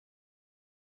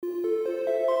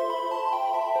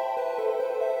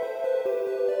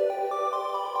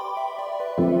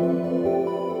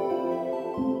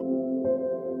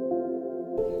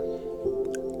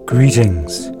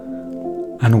Greetings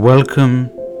and welcome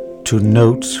to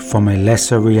Notes from a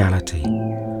Lesser Reality,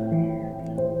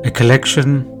 a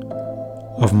collection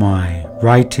of my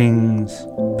writings,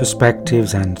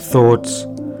 perspectives and thoughts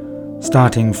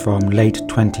starting from late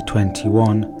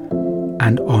 2021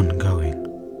 and ongoing.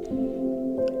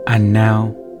 And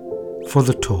now for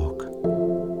the talk.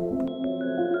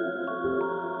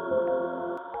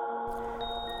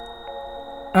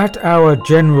 At our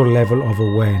general level of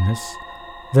awareness,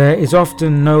 there is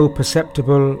often no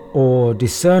perceptible or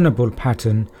discernible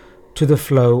pattern to the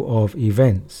flow of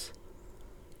events.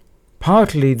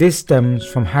 Partly this stems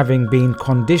from having been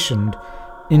conditioned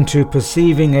into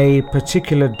perceiving a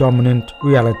particular dominant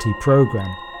reality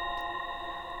program.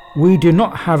 We do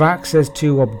not have access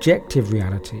to objective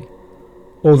reality,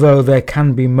 although there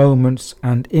can be moments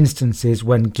and instances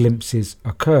when glimpses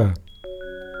occur.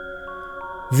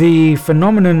 The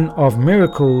phenomenon of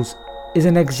miracles is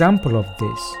an example of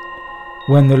this,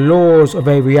 when the laws of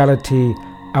a reality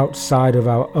outside of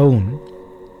our own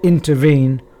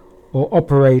intervene or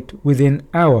operate within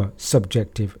our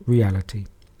subjective reality.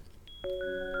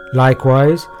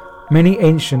 Likewise, many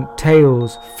ancient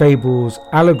tales, fables,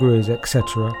 allegories,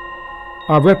 etc.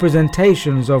 are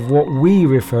representations of what we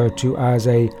refer to as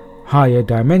a higher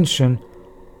dimension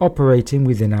operating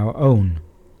within our own.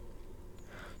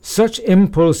 Such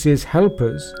impulses help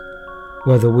us,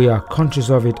 whether we are conscious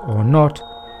of it or not,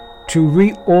 to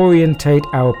reorientate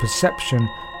our perception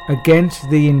against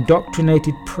the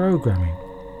indoctrinated programming.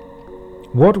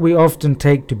 What we often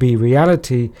take to be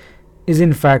reality is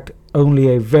in fact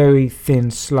only a very thin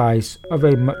slice of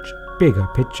a much bigger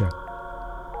picture.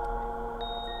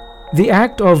 The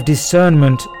act of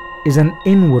discernment is an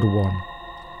inward one.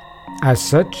 As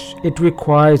such, it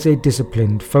requires a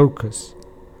disciplined focus.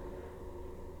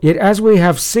 Yet as we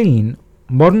have seen,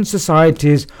 modern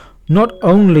societies not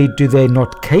only do they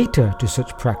not cater to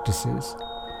such practices,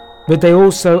 but they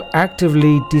also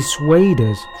actively dissuade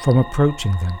us from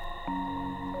approaching them.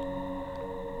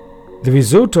 The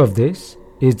result of this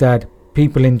is that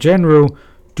people in general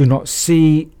do not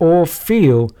see or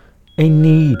feel a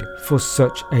need for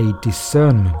such a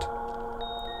discernment.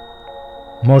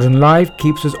 Modern life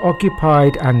keeps us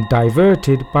occupied and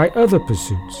diverted by other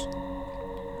pursuits.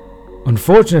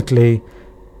 Unfortunately,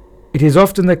 it is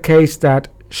often the case that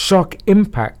shock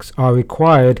impacts are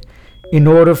required in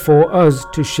order for us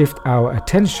to shift our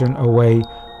attention away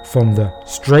from the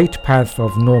straight path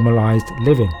of normalized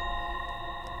living.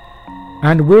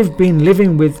 And we've been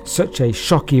living with such a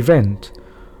shock event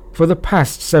for the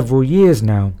past several years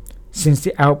now, since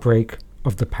the outbreak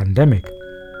of the pandemic.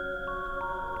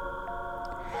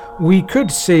 We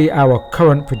could see our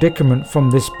current predicament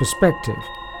from this perspective,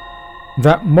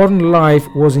 that modern life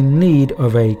was in need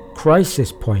of a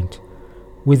crisis point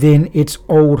within its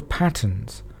old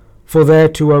patterns, for there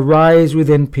to arise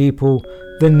within people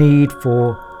the need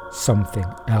for something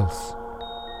else.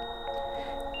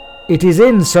 It is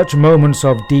in such moments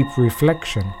of deep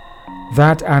reflection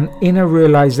that an inner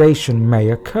realization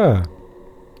may occur.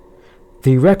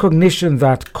 The recognition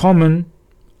that common,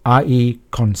 i.e.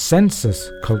 consensus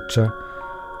culture,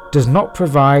 does not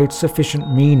provide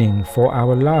sufficient meaning for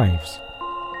our lives.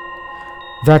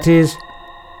 That is,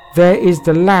 there is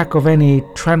the lack of any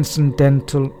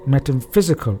transcendental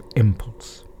metaphysical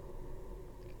impulse.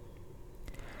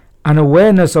 An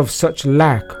awareness of such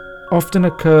lack often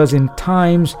occurs in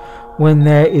times when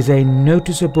there is a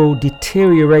noticeable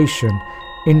deterioration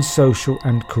in social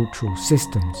and cultural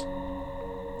systems.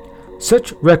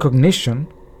 Such recognition,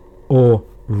 or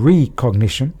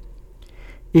recognition,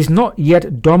 is not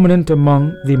yet dominant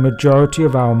among the majority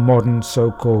of our modern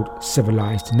so-called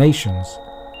civilized nations.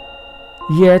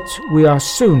 Yet we are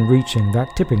soon reaching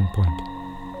that tipping point.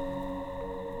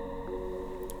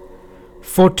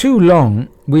 For too long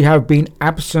we have been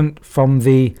absent from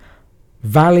the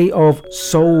valley of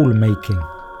soul-making,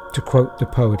 to quote the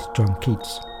poet John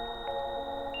Keats.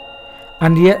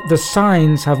 And yet the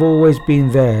signs have always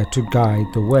been there to guide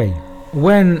the way.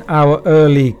 When our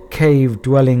early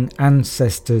cave-dwelling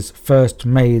ancestors first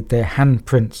made their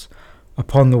handprints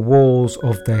upon the walls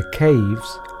of their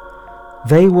caves,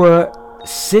 they were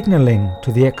signaling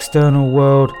to the external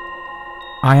world,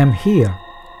 I am here,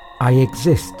 I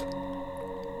exist.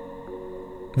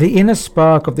 The inner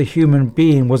spark of the human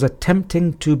being was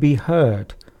attempting to be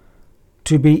heard,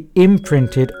 to be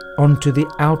imprinted onto the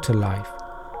outer life.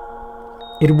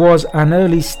 It was an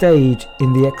early stage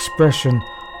in the expression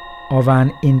of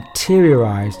an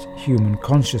interiorized human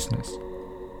consciousness.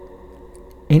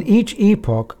 In each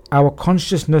epoch, our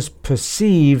consciousness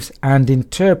perceives and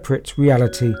interprets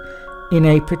reality in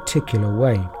a particular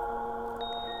way.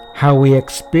 How we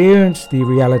experience the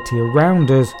reality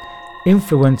around us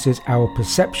influences our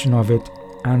perception of it,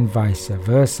 and vice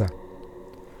versa.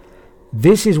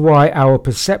 This is why our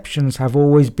perceptions have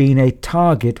always been a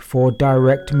target for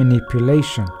direct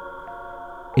manipulation.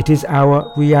 It is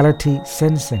our reality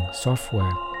sensing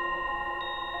software.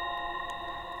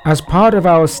 As part of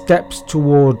our steps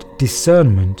toward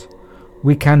discernment,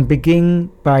 we can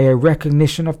begin by a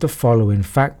recognition of the following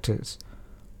factors.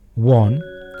 1.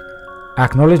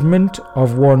 Acknowledgement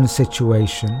of one's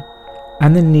situation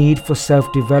and the need for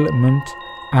self-development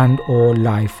and/or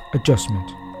life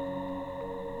adjustment.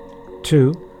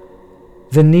 2.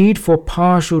 The need for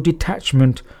partial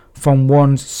detachment from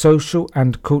one's social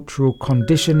and cultural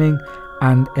conditioning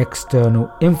and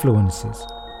external influences.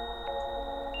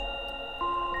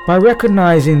 By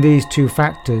recognizing these two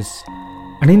factors,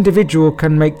 an individual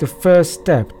can make the first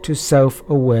step to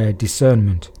self-aware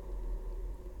discernment.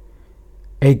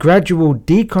 A gradual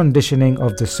deconditioning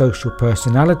of the social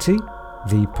personality,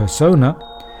 the persona,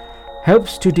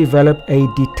 helps to develop a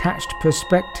detached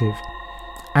perspective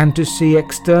and to see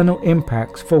external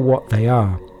impacts for what they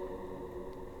are.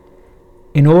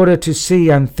 In order to see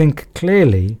and think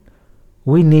clearly,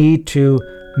 we need to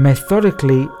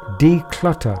methodically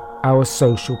declutter our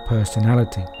social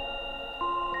personality.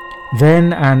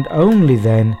 Then and only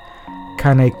then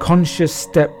can a conscious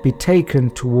step be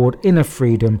taken toward inner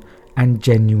freedom and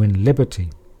genuine liberty.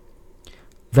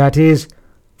 That is,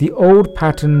 the old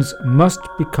patterns must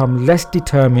become less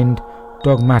determined,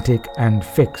 dogmatic and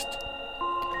fixed.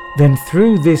 Then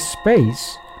through this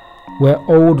space, where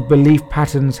old belief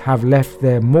patterns have left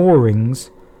their moorings,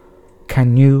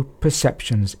 can new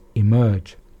perceptions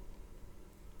emerge.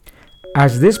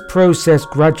 As this process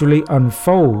gradually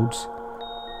unfolds,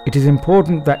 it is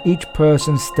important that each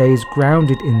person stays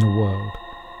grounded in the world,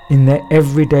 in their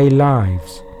everyday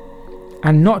lives,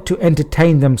 and not to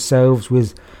entertain themselves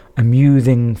with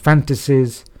amusing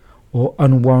fantasies or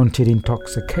unwarranted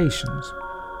intoxications.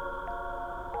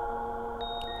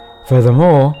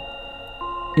 Furthermore,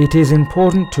 it is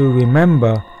important to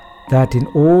remember that in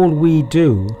all we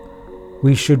do,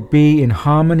 we should be in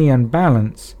harmony and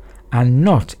balance and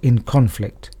not in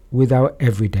conflict with our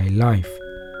everyday life.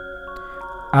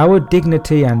 Our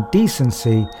dignity and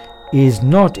decency is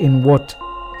not in what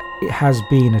has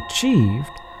been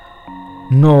achieved,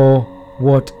 nor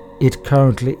what it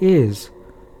currently is,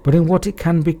 but in what it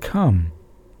can become.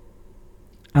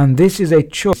 And this is a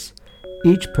choice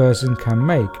each person can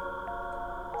make.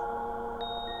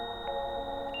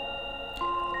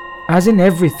 As in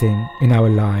everything in our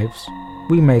lives,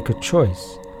 we make a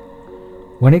choice.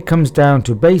 When it comes down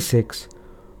to basics,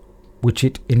 which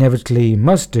it inevitably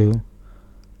must do,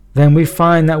 then we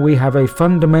find that we have a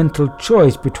fundamental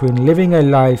choice between living a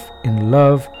life in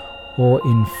love or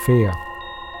in fear.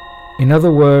 In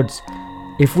other words,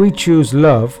 if we choose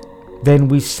love, then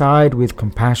we side with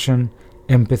compassion,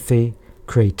 empathy,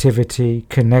 creativity,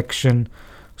 connection,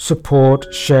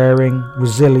 support, sharing,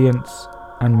 resilience,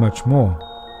 and much more.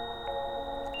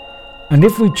 And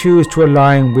if we choose to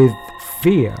align with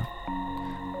fear,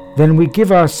 then we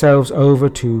give ourselves over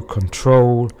to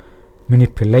control,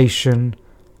 manipulation,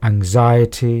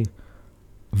 anxiety,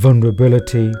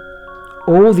 vulnerability,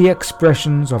 all the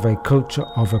expressions of a culture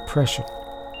of oppression.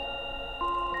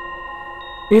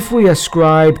 If we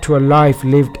ascribe to a life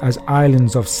lived as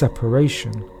islands of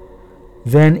separation,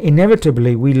 then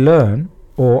inevitably we learn,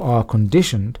 or are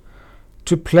conditioned,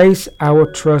 to place our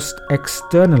trust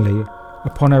externally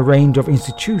upon a range of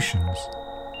institutions.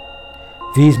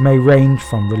 These may range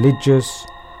from religious,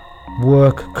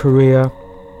 work, career,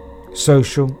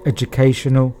 social,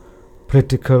 educational,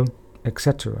 political,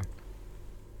 etc.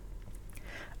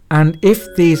 And if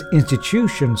these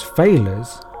institutions fail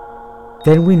us,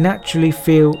 then we naturally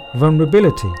feel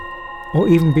vulnerability or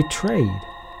even betrayed.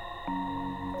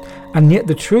 And yet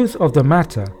the truth of the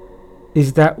matter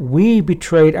is that we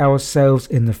betrayed ourselves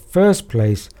in the first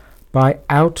place by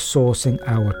outsourcing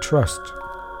our trust.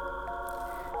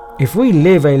 If we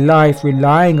live a life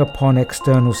relying upon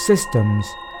external systems,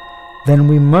 then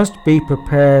we must be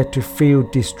prepared to feel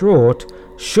distraught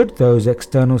should those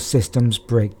external systems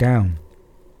break down.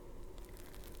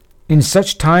 In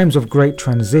such times of great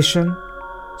transition,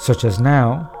 such as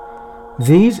now,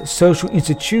 these social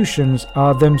institutions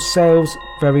are themselves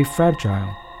very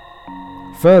fragile.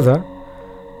 Further,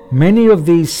 many of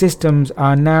these systems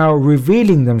are now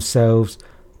revealing themselves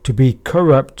to be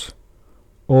corrupt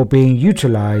or being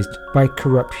utilized by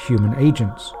corrupt human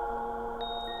agents.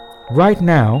 Right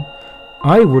now,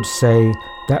 I would say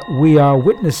that we are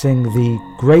witnessing the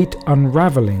great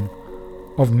unraveling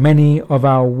of many of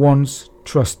our once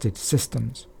trusted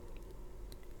systems.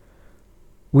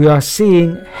 We are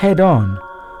seeing head-on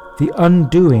the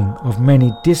undoing of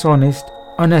many dishonest,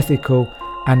 unethical,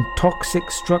 and toxic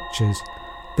structures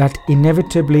that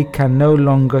inevitably can no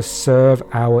longer serve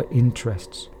our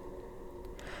interests.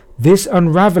 This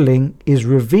unraveling is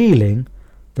revealing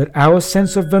that our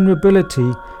sense of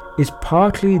vulnerability is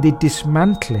partly the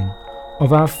dismantling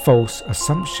of our false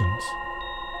assumptions,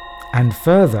 and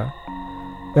further,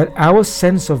 that our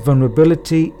sense of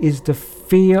vulnerability is the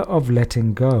fear of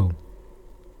letting go.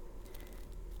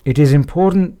 It is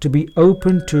important to be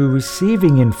open to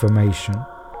receiving information,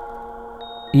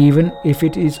 even if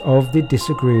it is of the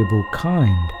disagreeable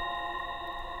kind.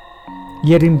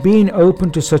 Yet in being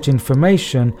open to such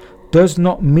information does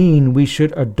not mean we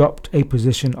should adopt a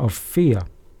position of fear.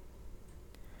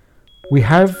 We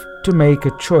have to make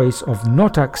a choice of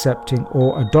not accepting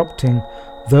or adopting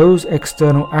those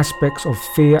external aspects of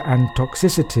fear and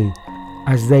toxicity,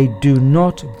 as they do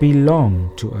not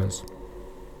belong to us.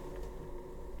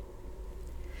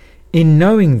 In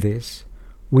knowing this,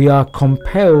 we are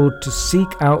compelled to seek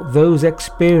out those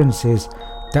experiences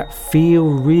that feel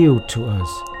real to us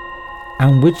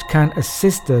and which can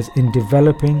assist us in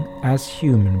developing as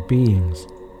human beings.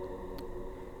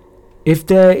 If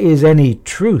there is any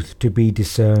truth to be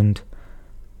discerned,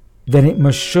 then it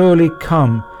must surely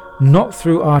come not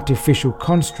through artificial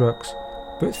constructs,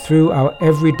 but through our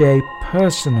everyday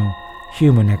personal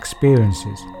human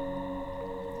experiences.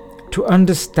 To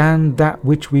understand that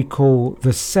which we call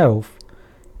the self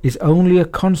is only a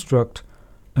construct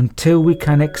until we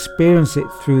can experience it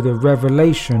through the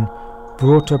revelation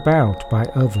brought about by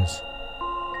others.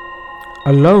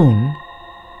 Alone,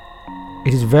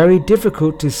 it is very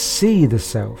difficult to see the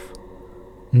self,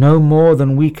 no more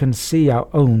than we can see our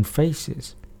own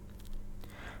faces.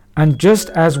 And just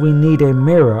as we need a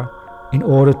mirror in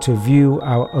order to view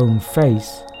our own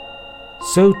face,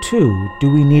 so too do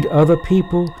we need other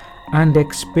people and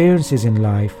experiences in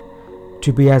life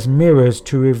to be as mirrors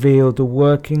to reveal the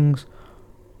workings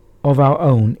of our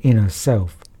own inner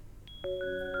self.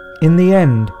 In the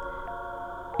end,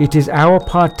 it is our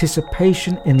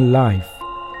participation in life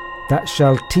that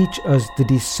shall teach us the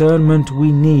discernment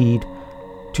we need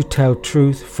to tell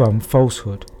truth from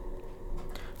falsehood.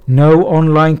 No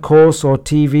online course or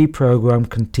TV program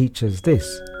can teach us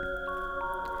this.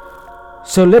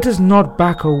 So let us not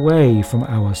back away from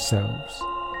ourselves.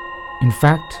 In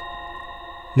fact,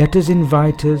 let us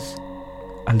invite us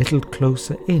a little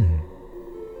closer in.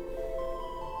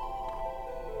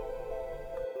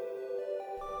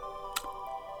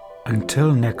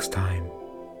 Until next time,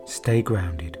 stay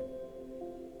grounded.